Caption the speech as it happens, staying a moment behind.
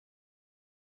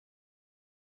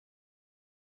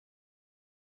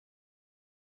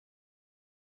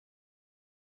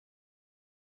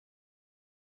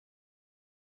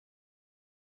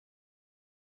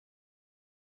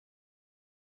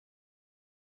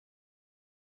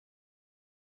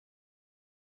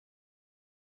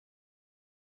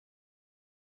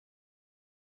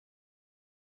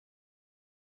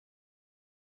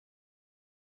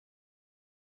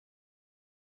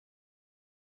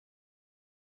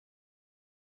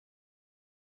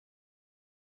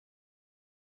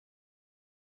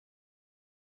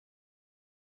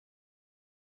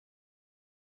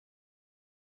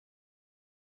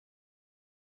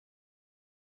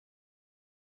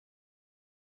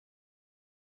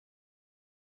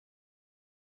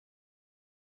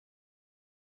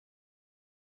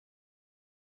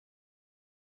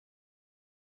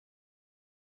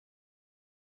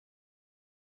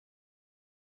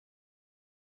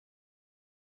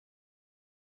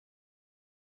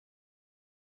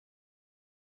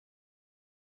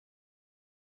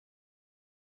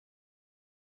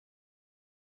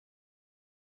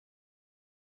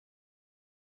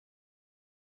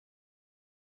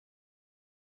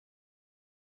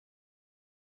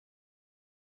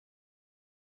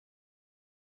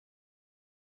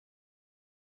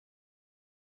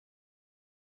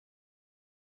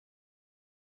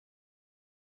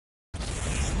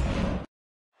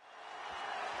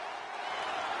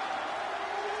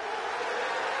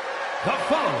The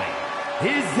following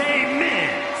is a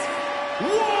men's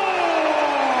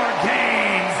War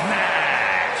Games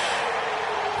match.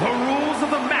 The rules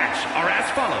of the match are as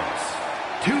follows.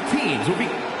 Two teams will be...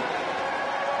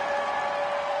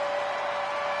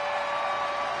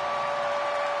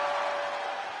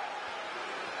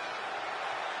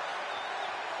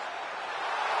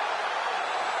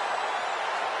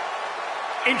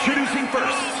 Introducing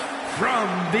first, from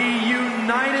the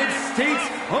United States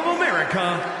of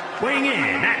America, weighing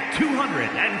in at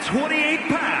 228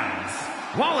 pounds,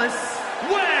 Wallace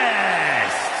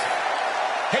West.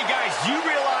 Hey guys, you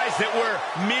realize that we're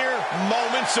mere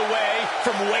moments away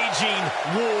from waging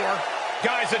war?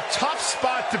 Guys, a tough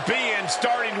spot to be in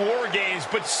starting War Games,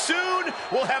 but soon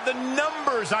we'll have the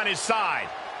numbers on his side.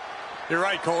 You're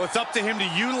right, Cole. It's up to him to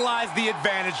utilize the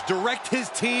advantage, direct his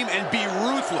team, and be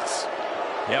ruthless.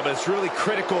 Yeah, but it's really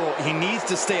critical. He needs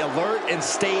to stay alert and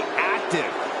stay active.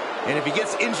 And if he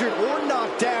gets injured or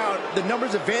knocked down, the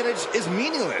numbers advantage is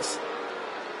meaningless.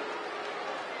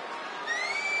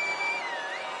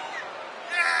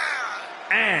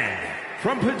 And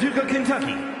from Paducah,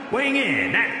 Kentucky, weighing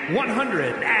in at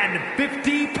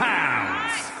 150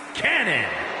 pounds, Cannon.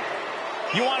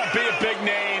 You want to be a big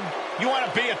name? You want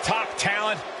to be a top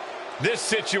talent? This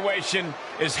situation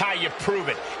is how you prove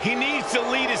it. He needs to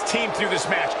lead his team through this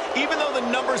match, even though the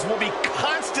numbers will be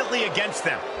constantly against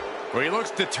them. Well, he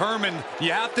looks determined.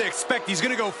 You have to expect he's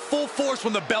going to go full force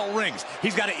when the bell rings.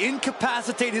 He's got to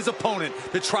incapacitate his opponent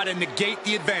to try to negate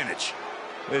the advantage.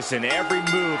 Listen, every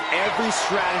move, every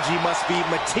strategy must be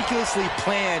meticulously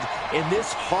planned in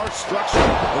this harsh structure.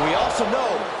 And we also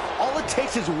know all it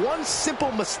takes is one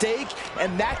simple mistake,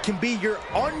 and that can be your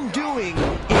undoing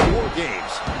in War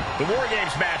Games. The War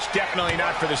Games match, definitely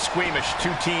not for the squeamish.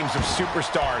 Two teams of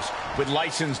superstars with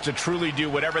license to truly do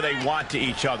whatever they want to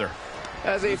each other.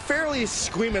 As a fairly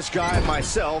squeamish guy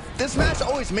myself, this match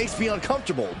always makes me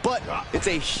uncomfortable, but it's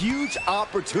a huge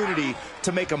opportunity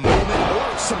to make a moment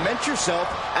or cement yourself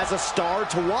as a star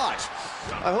to watch.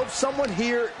 I hope someone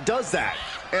here does that,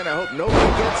 and I hope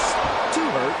nobody gets too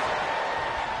hurt.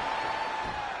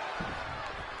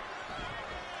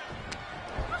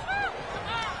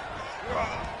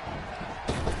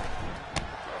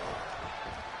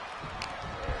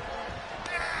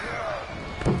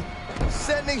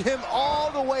 Sending him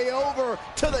all the way over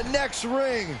to the next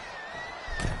ring.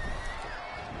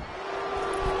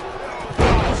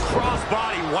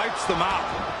 Crossbody wipes them out.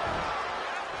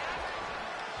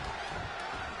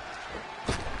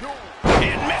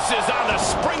 And misses on the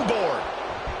springboard.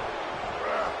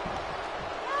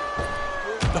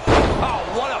 Oh,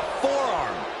 what a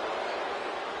forearm.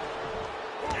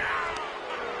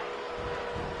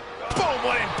 Boom,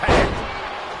 what impact.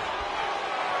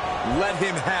 Let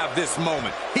him have this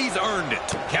moment. He's earned it.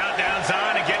 Countdown's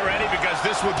on and get ready, because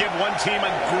this will give one team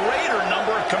a greater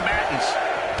number of combatants.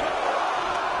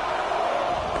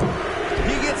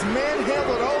 He gets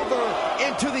manhandled over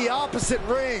into the opposite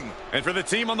ring. And for the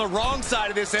team on the wrong side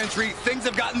of this entry, things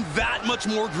have gotten that much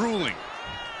more grueling.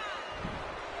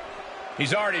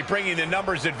 He's already bringing the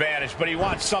numbers advantage, but he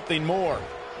wants something more.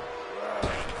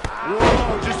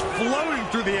 Whoa, just floating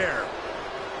through the air.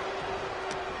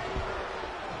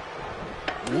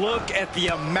 Look at the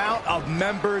amount of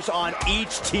members on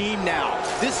each team now.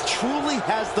 This truly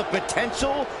has the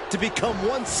potential to become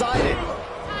one-sided.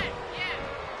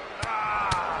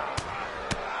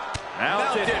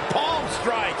 Mounted palm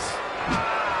strikes.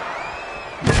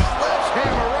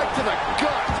 Sledgehammer right to the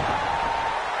gut.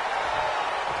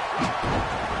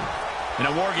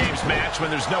 In a War Games match, when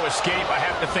there's no escape, I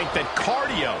have to think that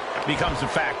cardio becomes a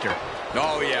factor.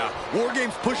 Oh, yeah. War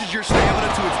Games pushes your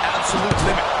stamina to its absolute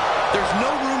limit. There's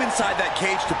no room inside that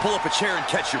cage to pull up a chair and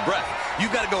catch your breath.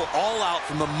 You've got to go all out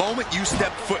from the moment you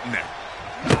step foot in there.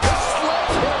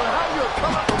 Sledgehammer, how you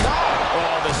come from that?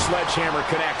 Oh, the sledgehammer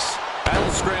connects.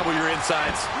 That'll scramble your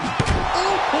insides.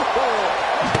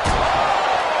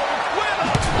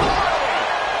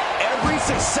 Every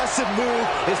successive move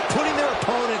is putting their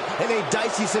opponent in a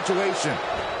dicey situation.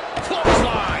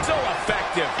 Clothesline, so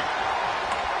effective.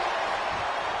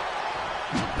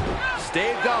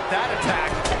 Staved off that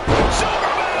attack.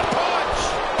 Superman punch!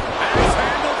 Axe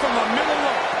handle from the middle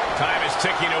rope. Time is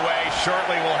ticking away.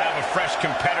 Shortly we'll have a fresh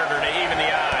competitor to even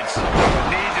the odds. The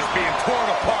knee just being torn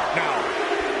apart now.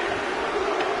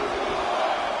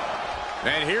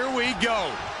 And here we go.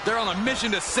 They're on a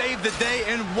mission to save the day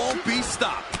and won't be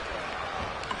stopped.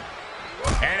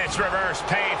 And it's reverse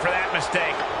pain for that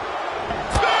mistake.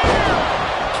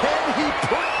 Can he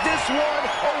put this one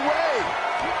away?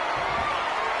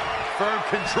 Firm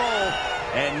control.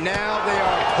 And now they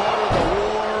are part of the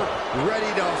war, ready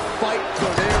to fight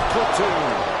for their platoon.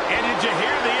 And you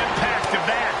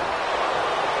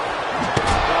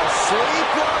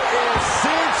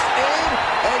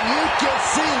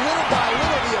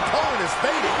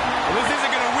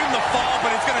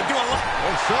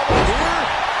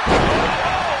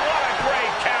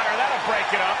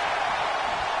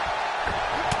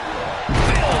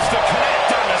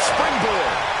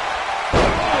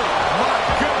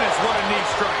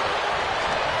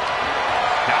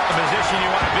the position you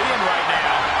want to be in right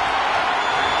now.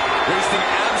 Wasting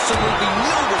absolutely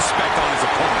no respect on his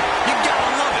opponent. You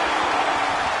gotta love it.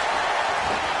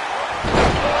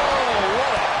 Oh,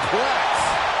 what a plex.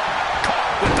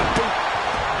 Caught with the boot.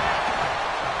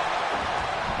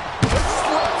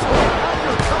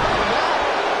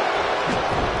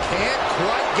 Can't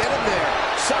quite get him there.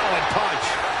 Solid punch.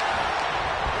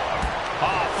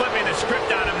 Oh, flipping the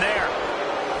script on him there.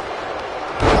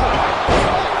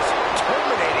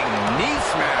 Terminating knee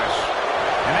smash.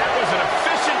 And that was an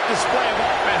efficient display of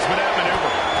offense with that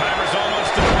maneuver. Timer's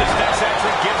almost up. This next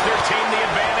entry gives their team the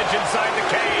advantage inside the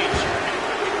cage.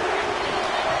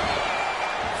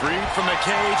 Freed from the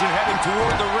cage and heading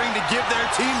toward the ring to give their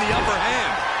team the upper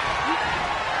hand.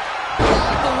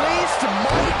 Unleashed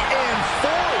might and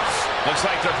force. Looks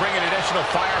like they're bringing additional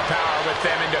firepower with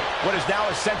them into what is now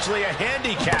essentially a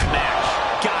handicap match.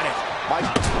 Got it. Mike.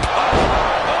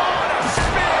 Oh, and a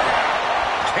spear!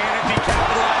 Can it be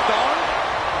capitalized on?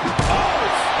 Oh!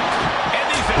 And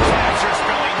these attacks are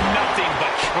spelling nothing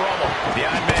but trouble. The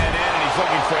odd man in, and he's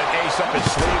looking for an ace up his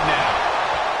sleeve now.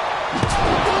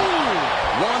 Ooh,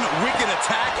 one wicked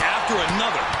attack after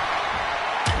another.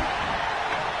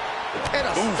 And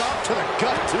a stop to the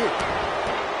gut, too.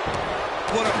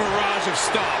 What a barrage of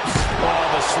stops. Oh,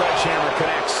 the sledgehammer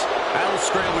connects. That'll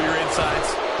scramble your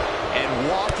insides. And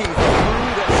walking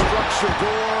through the structure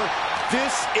door,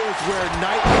 this is where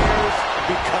nightmares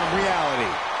become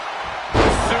reality.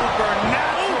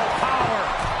 Supernatural power.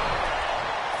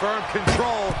 Firm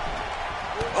control.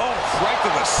 Oh, right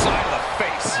to the side of the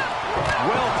face.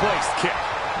 Well-placed kick.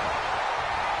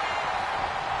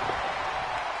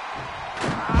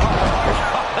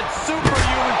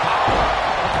 Superhuman power.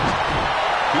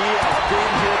 He has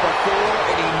been here before,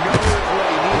 and he knows what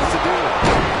he needs to do.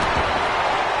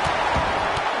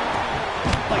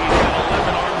 Like he's got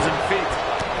 11 arms and feet.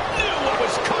 Knew what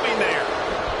was coming there.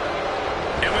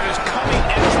 And with his coming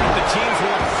entrance, the teams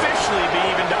will officially be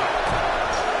evened up.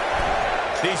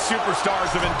 These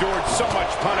superstars have endured so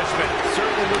much punishment.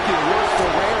 Certainly looking worse for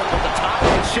wear, but the tide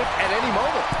can shift at any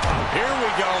moment. Here we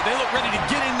go. They look ready to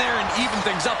get in there and even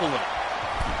things up a little.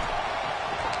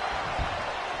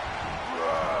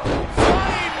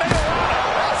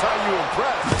 That's how you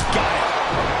impress. Got it.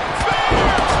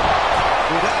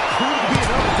 Well, that proved to be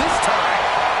enough this time.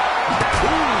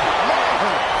 Ooh, man.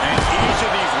 And each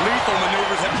of these lethal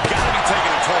maneuvers have got to be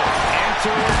taking a toll. Enter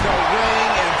the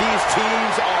ring, and these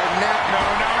teams are now. No.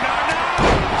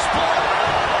 Split.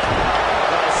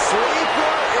 The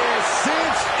sleeper is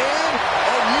cinched in,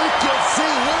 and you can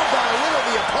see little by little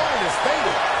the opponent is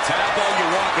fading. Tap all you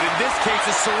want, but in this case,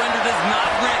 a surrender does not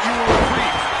grant you a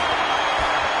reprieve.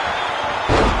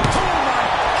 Oh, my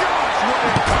gosh, what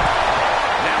impact.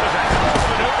 That was a hell of a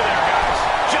maneuver there, guys.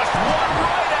 Just one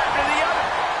right after the other.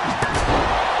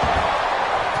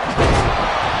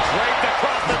 Draped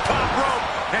across the top rope.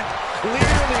 And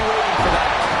clearly waiting for that.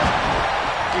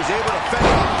 He's able to fend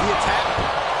off the attack.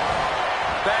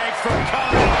 Thanks for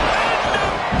coming.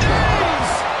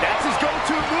 Knees. That's his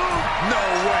go-to move. No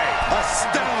way.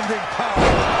 Astounding power.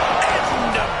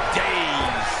 End of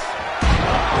days.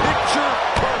 Picture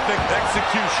perfect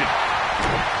execution.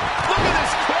 Look at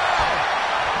this crowd.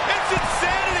 It's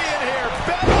insanity in here.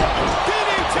 Bella,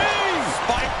 DDT.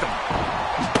 Spike them.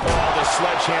 Oh, the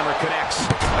sledgehammer connects.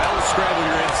 That'll scramble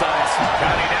your insides.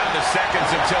 Counting down the seconds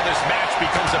until this match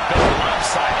becomes a bit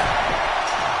lopsided.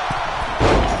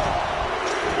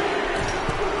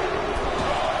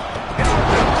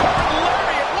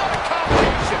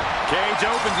 Cage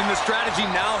opens and the strategy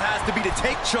now has to be to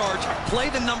take charge, play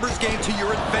the numbers game to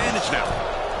your advantage now.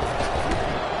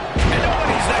 And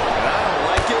nobody's there. And I don't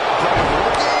like it, but in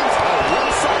war games, a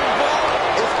one-sided ball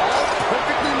is all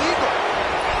perfectly legal.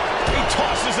 He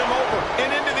tosses him over and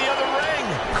into the other ring.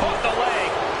 Caught the leg.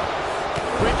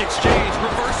 Quick exchange,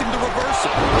 reversing the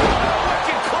reversal.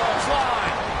 Wicked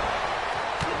clothesline.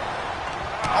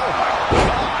 Oh my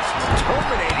gosh,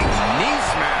 terminating knee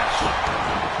smash.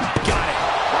 Got it.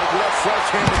 Like that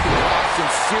sledgehammer can cause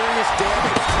some serious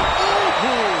damage.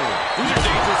 Ooh. These are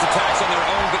dangerous attacks on their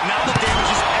own, but now the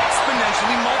damage is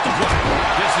exponentially multiplied.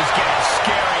 This is getting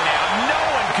scary now. No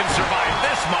one can survive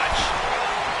this much.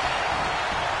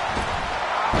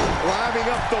 Climbing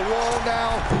up the wall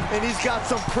now, and he's got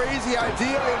some crazy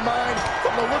idea in mind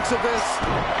from the looks of this.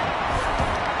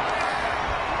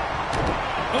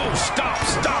 Oh, stop.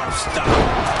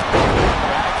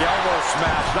 Back elbow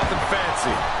smash, nothing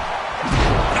fancy.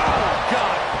 Oh,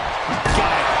 God.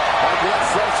 Got it. Like that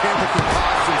sledgehammer can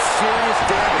cause some serious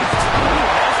damage. Ooh,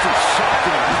 nasty shot to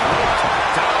the throat.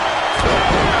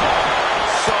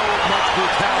 So much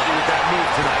brutality with that move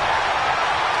tonight.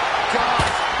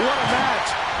 Gosh, what a match.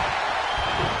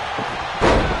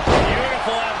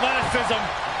 him.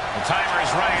 The timer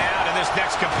is running out, and this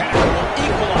next competitor will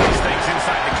equalize things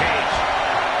inside the cage.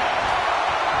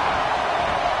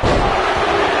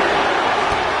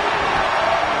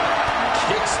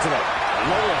 Kicks to the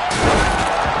lower.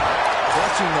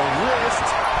 Clutching the wrist.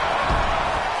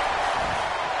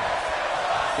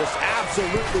 Just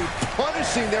absolutely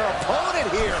punishing their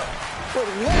opponent here.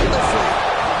 Relentlessly.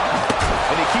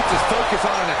 And he keeps his focus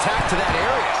on an attack to that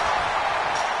area.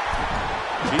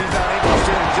 He's not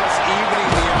interested in just evening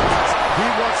the odds. He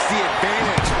wants the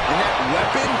advantage. And that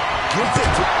weapon gives it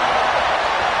to him.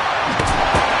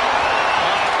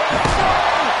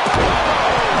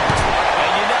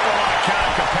 And you never want to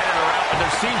count a competitor out, but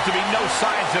there seems to be no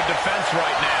signs of defense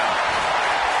right now.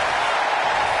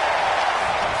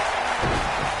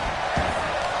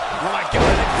 Oh my God,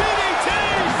 a DDT!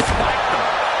 Spiked him.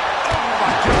 Oh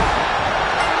my God.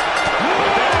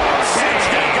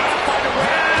 Cinched in, gotta find a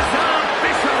way.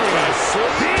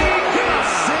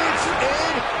 Cinched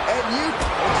in, and you...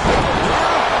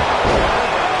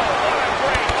 What a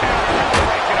great counter to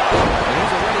break it up. And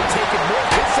he's already taken more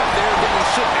hits up there than he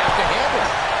should have to handle.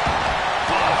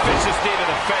 Oh, vicious knee to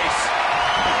the face.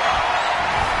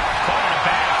 Caught in a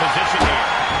bad position here.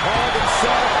 Hauled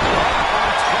himself on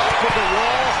top of the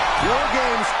wall. War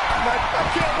Games, I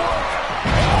can't work.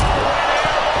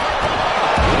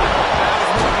 That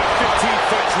was more than a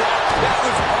 15-foot drop. That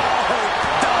was all her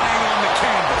dying on the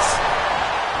canvas.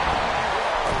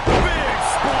 Big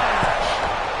splash.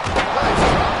 Nice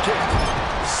drop kick.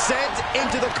 Sent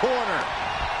into the corner.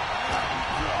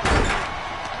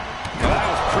 Well, that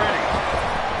was pretty.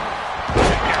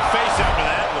 Check your face after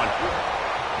that one.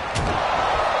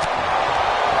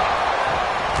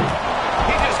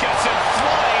 He just got sent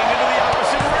flying into the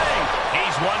opposite ring.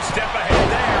 He's one step ahead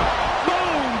there.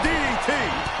 Boom, DDT.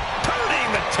 Turning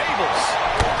the tables.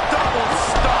 Double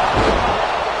stop.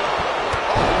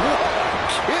 Oh, what a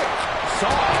kick. Saw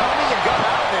it coming and got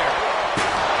out there.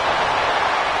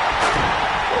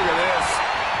 Look at this.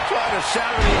 Trying to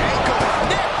shatter the ankle.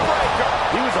 Neck breaker.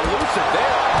 He was elusive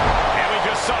there. And we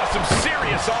just saw some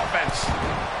serious offense.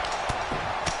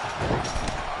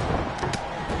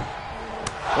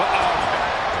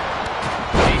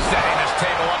 He's setting this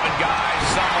table up, and guys,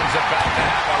 someone's about to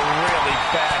have a really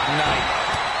bad night.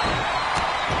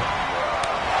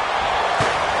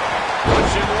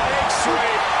 Pushing leg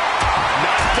sweep.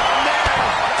 Not done there.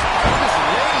 Just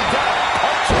laying down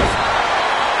punches.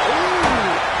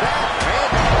 Ooh, that man.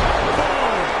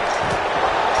 Boom.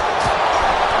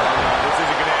 This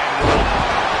isn't going to end well.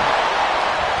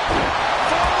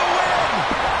 For the win.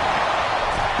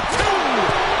 2.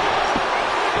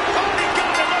 Oh, he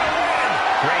got another one.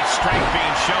 Great strength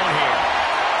being shown here.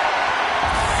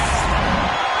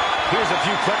 Here's a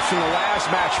few clips from the last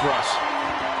match for us.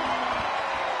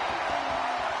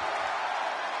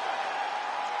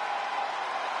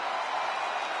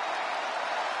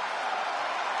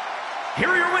 Here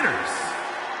are your winners.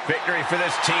 Victory for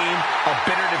this team, a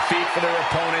bitter defeat for their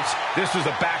opponents. This was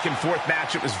a back-and-forth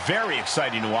match. It was very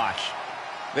exciting to watch.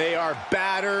 They are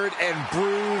battered and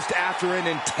bruised after an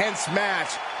intense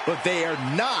match, but they are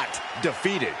not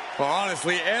defeated. Well,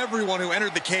 honestly, everyone who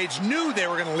entered the cage knew they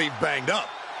were going to leave banged up.